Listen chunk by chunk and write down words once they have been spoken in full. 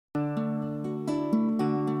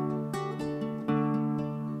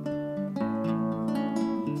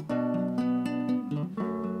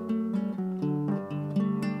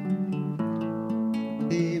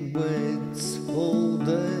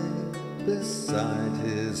beside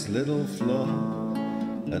his little flock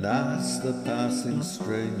and asked the passing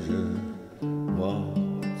stranger,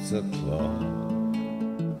 what's o'clock?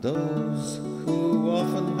 Those who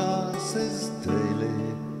often pass his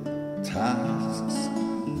daily tasks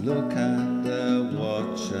look at their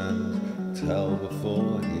watch and tell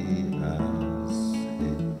before he has.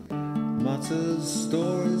 He mutters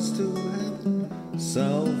stories to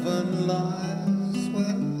himself and lies.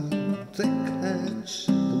 Well, thick hedge,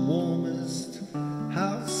 the warmest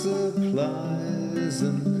house supplies,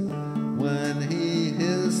 and when he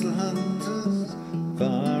hears the hunters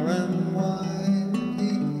far and wide,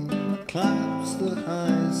 he climbs the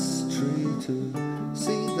highest tree to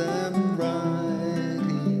see them ride.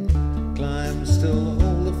 He climbs till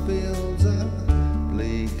all the fields are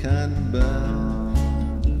bleak and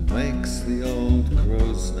bare, makes the old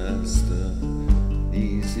crow's nest an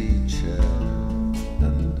easy chair,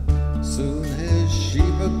 and soon his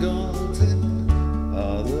sheep are gone in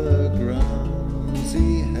other grounds.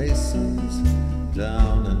 He hastens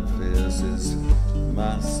down and fears his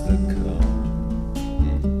master come.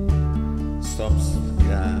 He stops the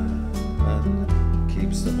gap and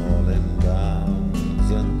keeps them all in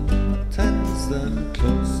bounds, and tends them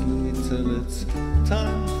closely till it's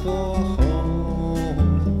time for